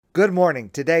Good morning.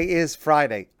 Today is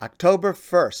Friday, October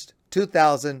 1st,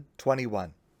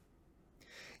 2021.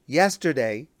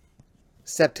 Yesterday,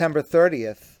 September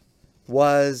 30th,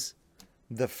 was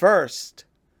the first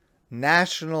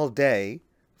National Day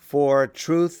for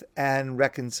Truth and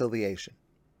Reconciliation.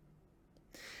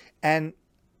 And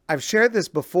I've shared this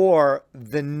before,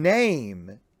 the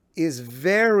name is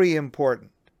very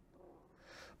important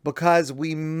because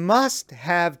we must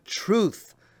have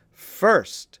truth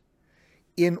first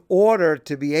in order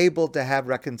to be able to have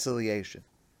reconciliation.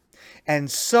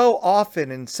 And so often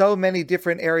in so many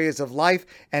different areas of life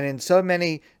and in so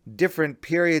many different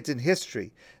periods in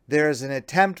history, there is an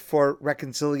attempt for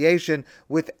reconciliation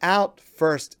without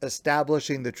first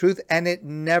establishing the truth, and it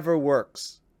never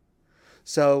works.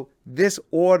 So this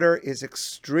order is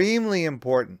extremely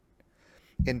important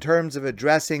in terms of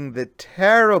addressing the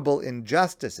terrible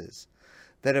injustices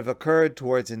that have occurred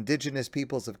towards Indigenous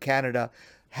peoples of Canada,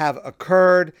 have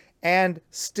occurred and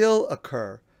still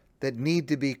occur, that need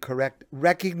to be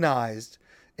recognized,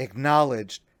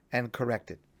 acknowledged, and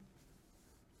corrected.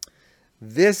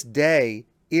 This day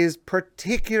is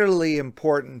particularly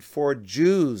important for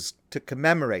Jews to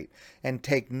commemorate and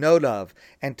take note of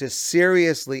and to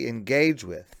seriously engage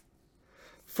with.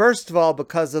 First of all,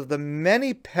 because of the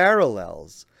many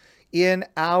parallels in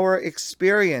our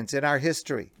experience, in our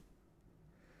history.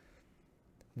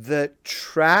 The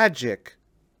tragic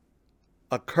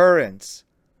occurrence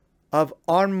of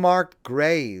unmarked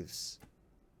graves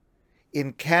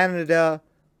in Canada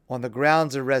on the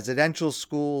grounds of residential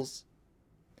schools,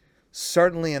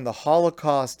 certainly in the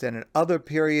Holocaust and in other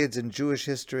periods in Jewish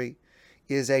history,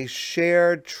 is a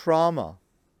shared trauma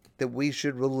that we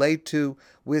should relate to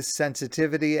with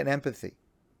sensitivity and empathy.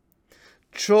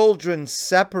 Children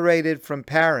separated from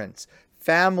parents,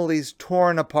 families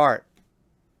torn apart,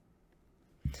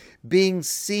 being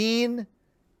seen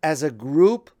as a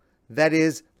group that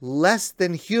is less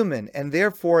than human and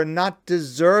therefore not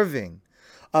deserving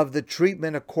of the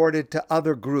treatment accorded to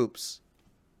other groups.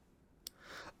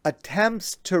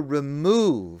 Attempts to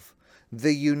remove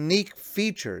the unique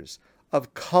features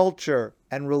of culture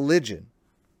and religion.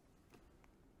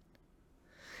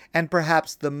 And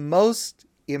perhaps the most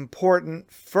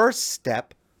important first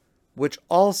step, which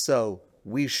also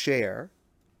we share,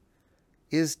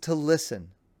 is to listen.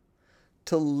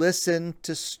 To listen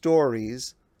to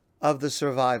stories of the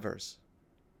survivors,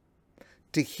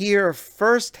 to hear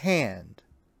firsthand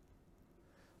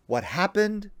what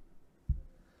happened,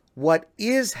 what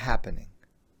is happening,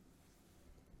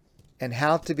 and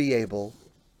how to be able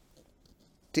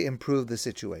to improve the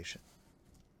situation.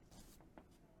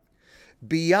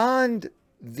 Beyond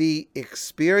the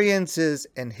experiences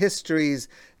and histories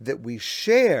that we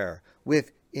share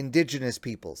with Indigenous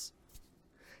peoples,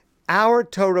 our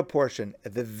Torah portion,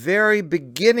 at the very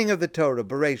beginning of the Torah,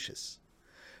 Bereshis,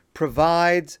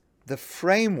 provides the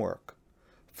framework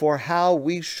for how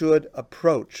we should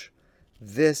approach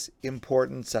this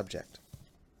important subject.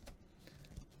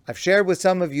 I've shared with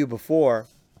some of you before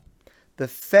the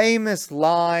famous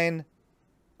line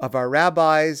of our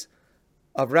rabbis,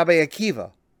 of Rabbi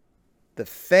Akiva, the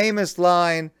famous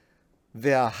line,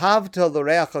 Ve'ahavta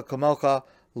l'reacha kamocha,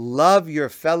 love your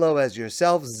fellow as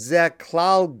yourself. Ze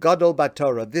klal gadol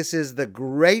b'Torah. This is the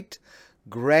great,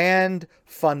 grand,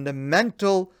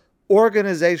 fundamental,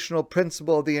 organizational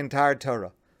principle of the entire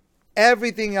Torah.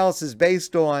 Everything else is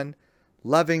based on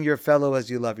loving your fellow as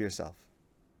you love yourself.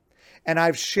 And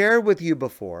I've shared with you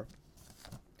before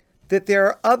that there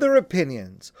are other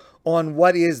opinions on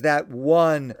what is that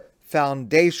one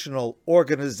foundational,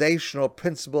 organizational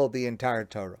principle of the entire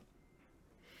Torah.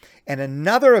 And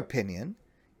another opinion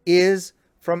is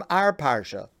from our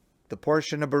parsha, the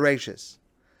portion of Bereshis.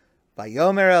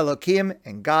 Vayomer Elokim,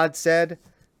 and God said,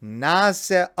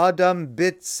 Nase Adam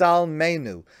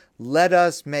b'tzalmenu, let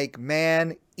us make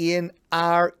man in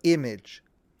our image.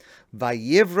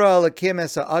 Vayivra Elokim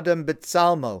es Adam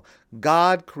b'tzalmo,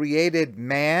 God created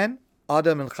man,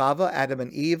 Adam and Chava, Adam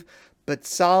and Eve,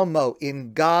 b'tzalmo,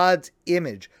 in God's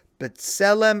image.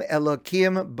 B'tselem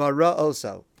Elokim bara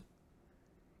oso,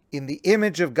 in the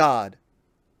image of God,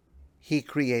 He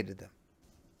created them.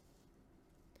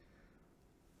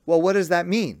 Well, what does that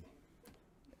mean?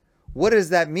 What does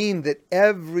that mean that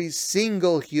every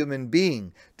single human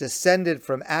being descended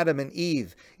from Adam and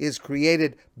Eve is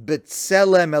created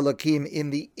b'tselem Elokim,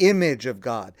 in the image of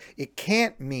God? It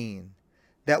can't mean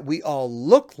that we all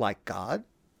look like God,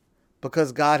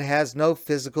 because God has no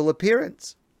physical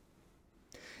appearance.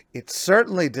 It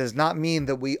certainly does not mean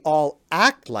that we all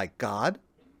act like God,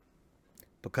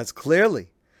 because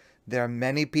clearly there are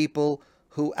many people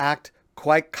who act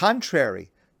quite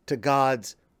contrary to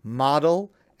God's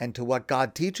model and to what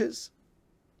God teaches?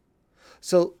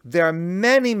 So there are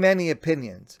many, many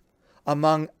opinions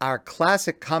among our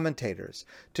classic commentators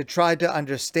to try to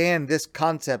understand this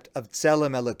concept of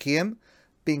Tselem Elokim,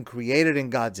 being created in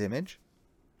God's image.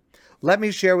 Let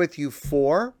me share with you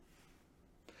four.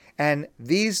 And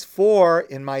these four,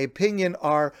 in my opinion,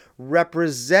 are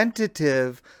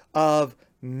representative of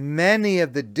many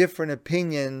of the different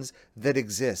opinions that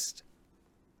exist.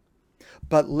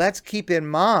 But let's keep in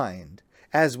mind,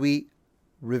 as we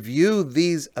review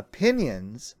these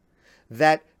opinions,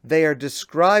 that they are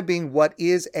describing what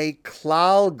is a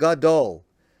klal gadol,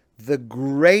 the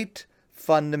great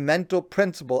fundamental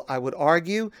principle. I would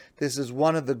argue this is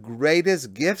one of the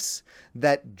greatest gifts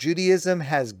that Judaism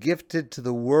has gifted to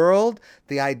the world,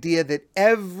 the idea that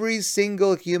every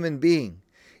single human being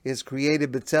is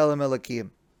created b'tselem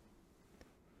Elokim.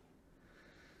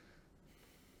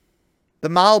 The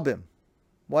Malbim,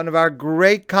 one of our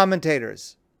great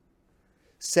commentators,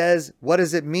 says, what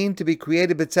does it mean to be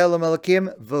created b'tselem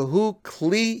Elokim? V'hu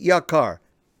kli yakar.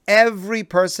 Every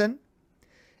person,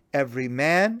 every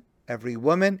man, every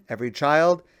woman, every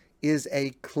child is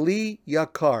a kli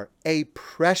yakar, a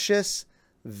precious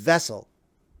vessel,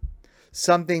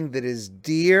 something that is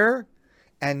dear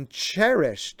and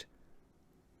cherished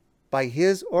by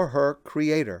his or her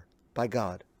creator, by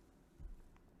God.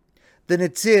 The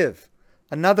Netziv,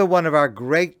 another one of our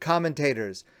great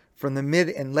commentators from the mid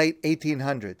and late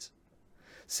 1800s,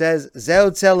 says,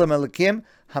 Zeu tselem Elokim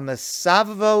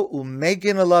hamasavvo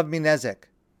umegin alav minezek.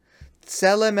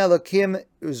 Tselem Elokim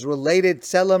is related,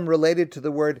 tselem related to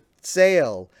the word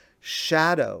tseil,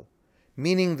 shadow,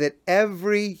 meaning that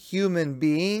every human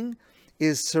being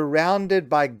is surrounded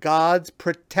by God's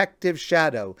protective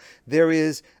shadow. There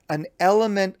is an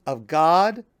element of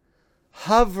God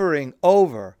hovering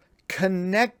over,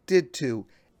 connected to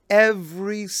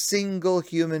every single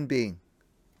human being.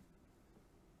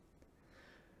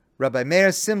 Rabbi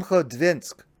Meir Simcha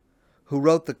Dvinsk, who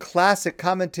wrote the classic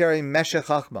commentary Meshech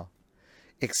Chochmah,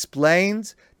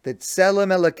 explains that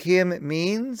Tselem Elokim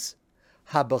means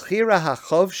habachira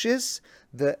hachovshis,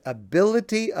 the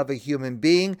ability of a human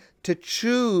being to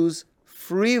choose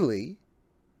freely,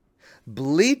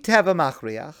 bli teva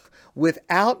machriach,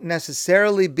 without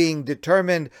necessarily being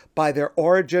determined by their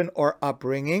origin or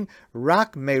upbringing,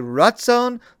 rak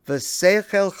meratzon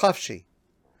v'seichel chafshi.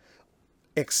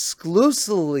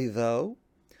 Exclusively, though,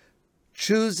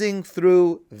 choosing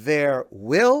through their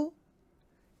will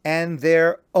and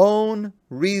their own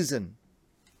reason.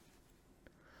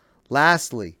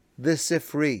 Lastly, the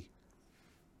Sifri.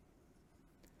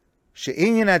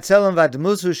 She'inyan atzelem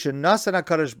v'admusu shenasan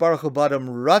HaKadosh Baruch Hu b'adam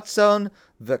ratzon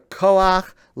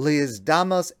v'koach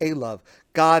liyizdamos elav.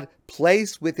 God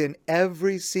placed within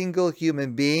every single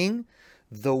human being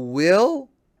the will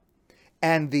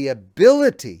and the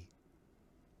ability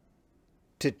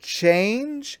to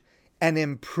change and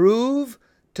improve,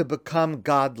 to become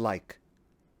God-like,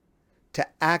 to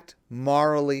act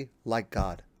morally like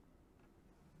God.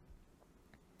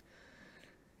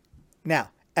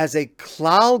 Now, as a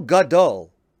klal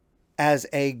gadol, as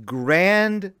a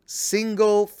grand,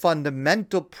 single,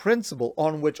 fundamental principle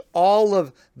on which all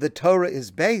of the Torah is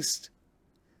based,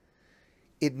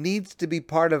 it needs to be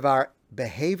part of our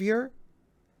behavior,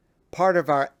 part of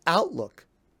our outlook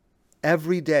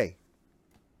every day.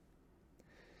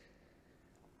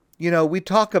 You know, we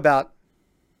talk about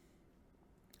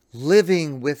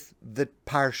living with the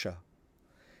Parsha.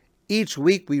 Each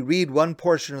week we read one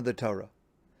portion of the Torah.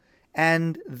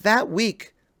 And that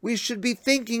week we should be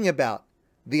thinking about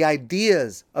the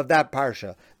ideas of that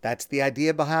Parsha. That's the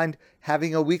idea behind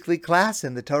having a weekly class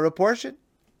in the Torah portion.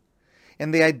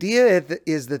 And the idea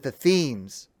is that the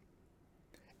themes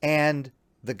and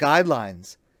the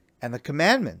guidelines and the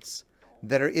commandments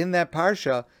that are in that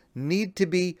Parsha need to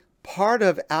be part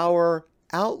of our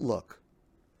outlook.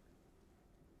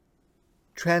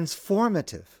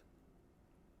 Transformative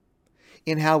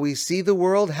in how we see the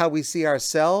world, how we see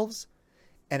ourselves,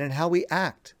 and in how we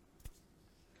act.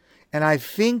 And I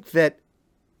think that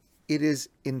it is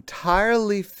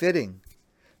entirely fitting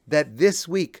that this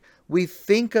week we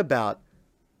think about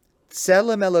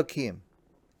Tselem Elokim,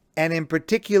 and in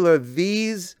particular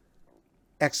these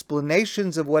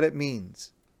explanations of what it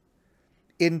means,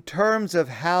 in terms of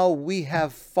how we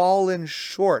have fallen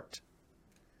short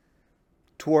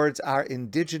towards our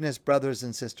indigenous brothers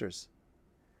and sisters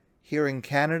here in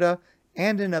Canada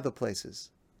and in other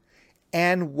places,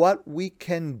 and what we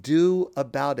can do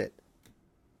about it.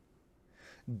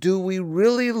 Do we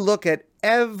really look at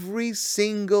every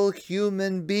single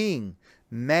human being,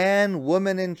 man,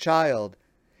 woman, and child,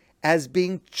 as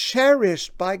being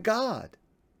cherished by God,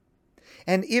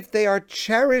 And if they are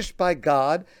cherished by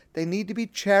God, they need to be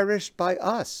cherished by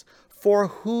us for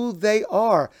who they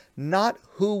are, not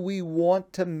who we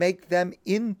want to make them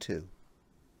into.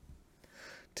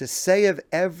 To say of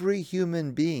every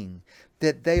human being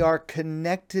that they are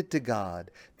connected to God,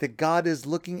 that God is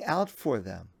looking out for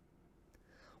them,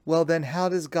 well, then how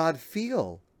does God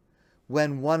feel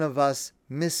when one of us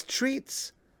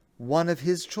mistreats one of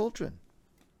his children?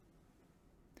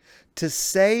 To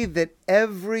say that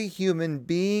every human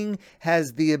being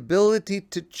has the ability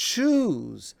to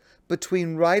choose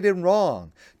between right and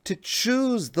wrong, to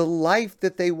choose the life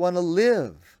that they want to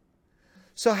live.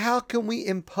 So how can we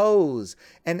impose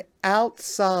an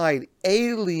outside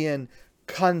alien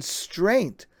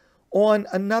constraint on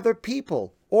another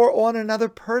people or on another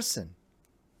person?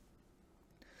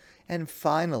 And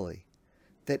finally,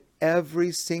 that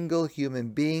every single human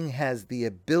being has the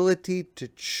ability to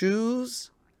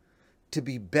choose to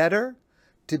be better,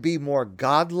 to be more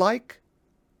godlike,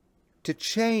 to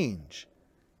change,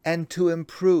 and to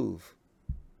improve.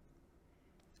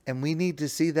 And we need to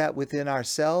see that within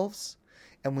ourselves,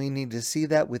 and we need to see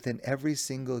that within every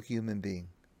single human being.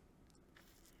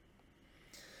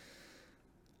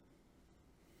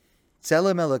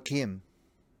 Tselem Elokim,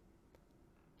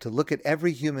 to look at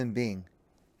every human being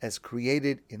as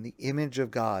created in the image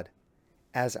of God,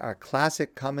 as our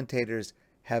classic commentators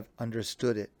have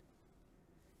understood it,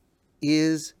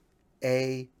 is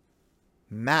a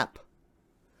map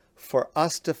for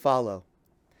us to follow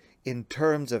in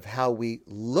terms of how we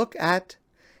look at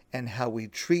and how we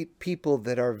treat people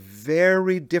that are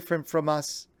very different from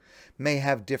us, may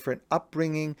have different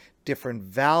upbringing, different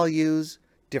values,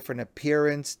 different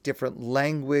appearance, different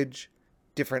language,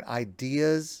 different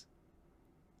ideas.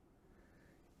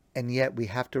 And yet we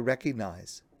have to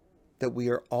recognize that we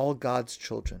are all God's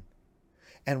children.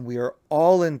 And we are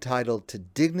all entitled to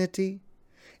dignity,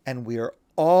 and we are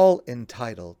all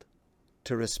entitled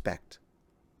to respect.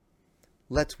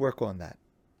 Let's work on that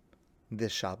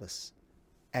this Shabbos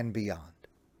and beyond.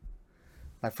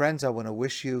 My friends, I want to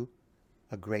wish you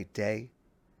a great day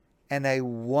and a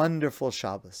wonderful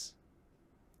Shabbos.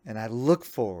 And I look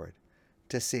forward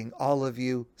to seeing all of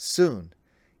you soon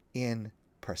in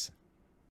person.